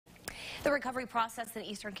The recovery process in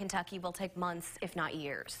eastern Kentucky will take months, if not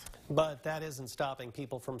years. But that isn't stopping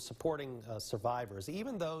people from supporting survivors.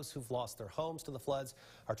 Even those who've lost their homes to the floods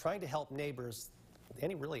are trying to help neighbors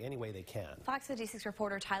any way they can. Fox 56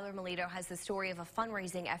 reporter Tyler Melito has the story of a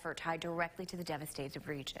fundraising effort tied directly to the devastated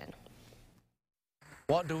region.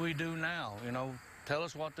 What do we do now? Tell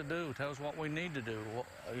us what to do. Tell us what we need to do,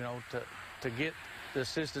 to get the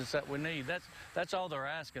assistance that we need. That's all they're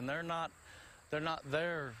asking. They're not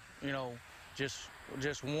there,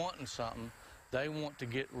 just wanting something. They want to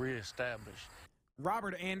get reestablished.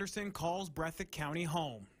 Robert Anderson calls Breathitt County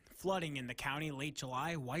home. Flooding in the county late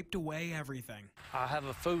July wiped away everything. I have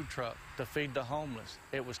a food truck to feed the homeless.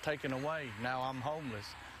 It was taken away. Now I'm homeless.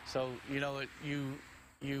 So,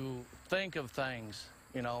 you think of things,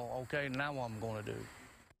 okay, now what I'm going to do.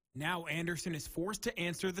 Now Anderson is forced to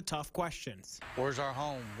answer the tough questions. Where's our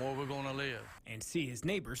home? Where are we going to live? And see his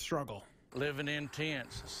neighbors struggle. Living in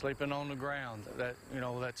tents, sleeping on the ground,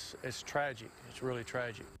 it's tragic. It's really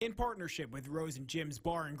tragic. In partnership with Rose and Jim's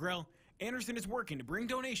Bar and Grill, Anderson is working to bring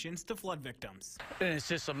donations to flood victims. And it's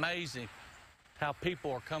just amazing how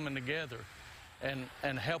people are coming together and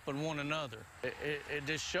helping one another. It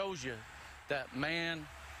just shows you that man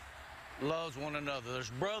loves one another.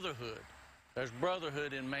 There's brotherhood. There's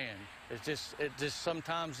brotherhood in man. It just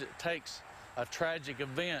sometimes it takes a tragic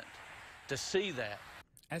event to see that.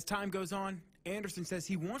 As time goes on, Anderson says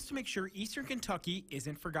he wants to make sure eastern Kentucky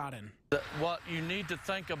isn't forgotten. What you need to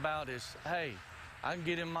think about is, hey, I can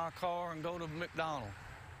get in my car and go to McDonald's.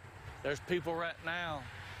 There's people right now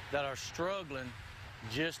that are struggling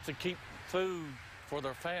just to keep food for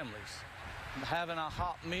their families, having a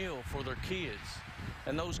hot meal for their kids,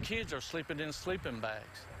 and those kids are sleeping in sleeping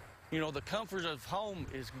bags. The comfort of home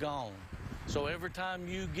is gone. So every time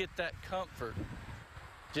you get that comfort,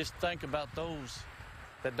 just think about those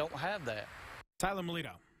that don't have that. Tyler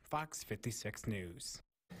Melito, Fox 56 News.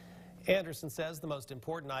 Anderson says the most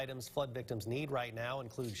important items flood victims need right now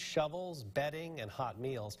include shovels, bedding, and hot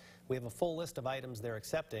meals. We have a full list of items they're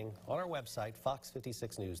accepting on our website,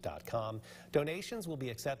 fox56news.com. Donations will be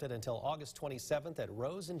accepted until August 27th at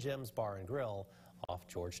Rose and Jim's Bar and Grill off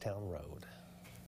Georgetown Road.